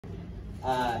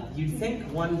You'd think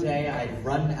one day I'd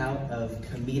run out of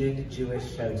comedic Jewish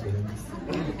show tunes.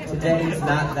 Today's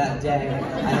not that day.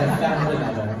 I have found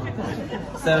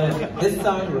another. So this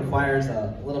song requires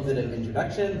a little bit of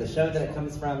introduction. The show that it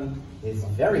comes from is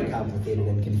very complicated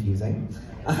and confusing.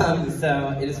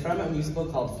 So it is from a musical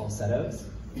called Falsettos.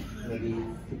 Maybe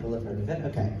people have heard of it.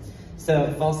 Okay.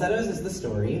 So Falsettos is the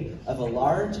story of a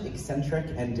large, eccentric,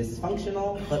 and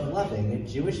dysfunctional, but loving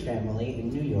Jewish family in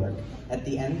New York at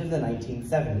the end of the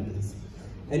 1970s.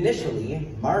 Initially,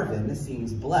 Marvin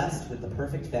seems blessed with the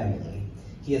perfect family.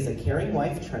 He has a caring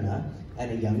wife, Trina, and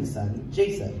a young son,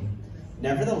 Jason.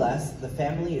 Nevertheless, the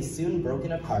family is soon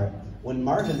broken apart when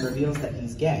Marvin reveals that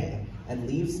he's gay and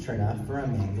leaves Trina for a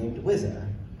man named Whizzer.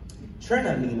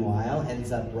 Trina, meanwhile,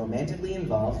 ends up romantically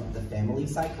involved with the family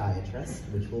psychiatrist,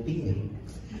 which will be me.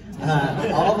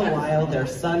 All the while, their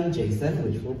son, Jason,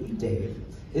 which will be Dave,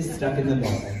 is stuck in the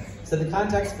middle. So the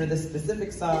context for this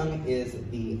specific song is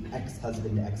the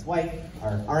ex-husband and ex-wife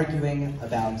are arguing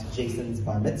about Jason's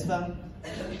bar mitzvah,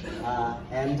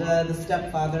 and the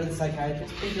stepfather, the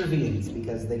psychiatrist, intervenes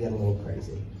because they get a little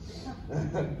crazy.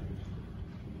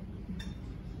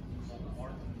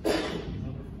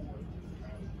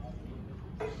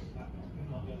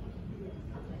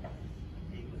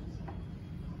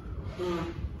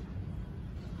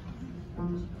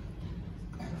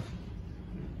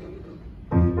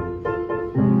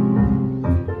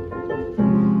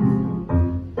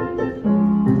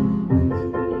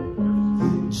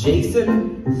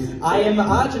 Jason, I am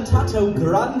agitato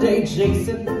grande,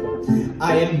 Jason.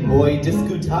 I am muy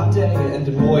discutante and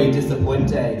muy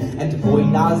disappointe and muy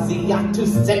nauseato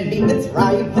sendi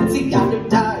mitzrayim hatzianu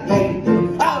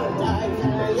dying. Oh,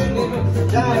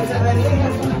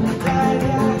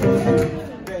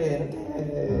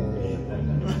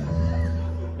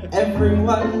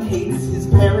 Everyone hates his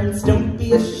parents, don't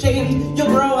be ashamed. You'll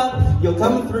grow up, you'll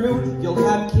come through, you'll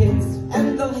have kids,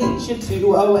 and they'll hate you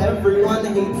too. Oh, everyone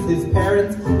hates his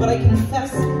parents, but I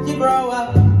confess, you grow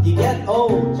up, you get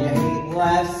old, you hate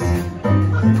less.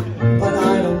 But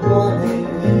I don't want it,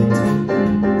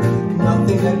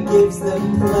 nothing that gives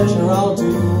them pleasure I'll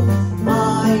do.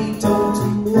 I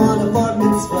don't want a bar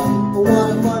mitzvah,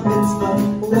 want a bar mitzvah,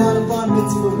 want a bar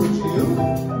mitzvah, would you?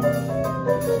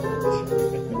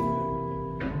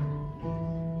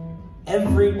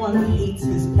 Everyone hates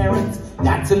his parents,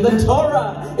 that's in the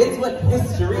Torah. It's what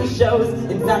history shows.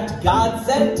 In fact, God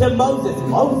said to Moses,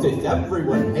 Moses,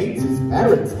 everyone hates his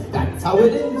parents. That's how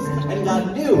it is. And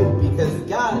God knew because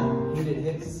God hated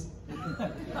his.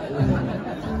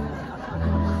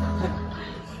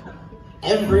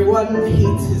 Everyone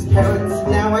hates his parents,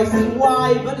 now I see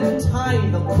why, but in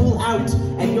time they'll cool out,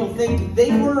 and you'll think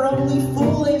they were only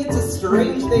fooling. It's a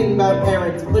strange thing about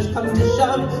parents. Push comes to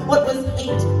shove, what was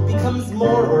hate becomes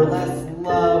more or less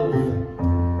love.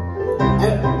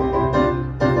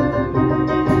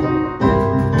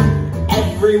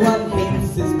 Everyone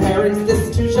hates his parents,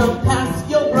 this too shall pass.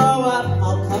 You'll grow up,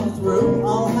 I'll come through,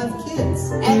 I'll have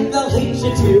kids, and they'll hate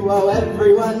you too. Oh,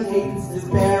 everyone hates his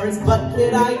parents, but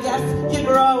kid, I guess you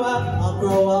grow up, I'll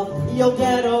grow up, you'll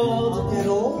get old,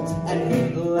 and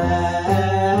be glad.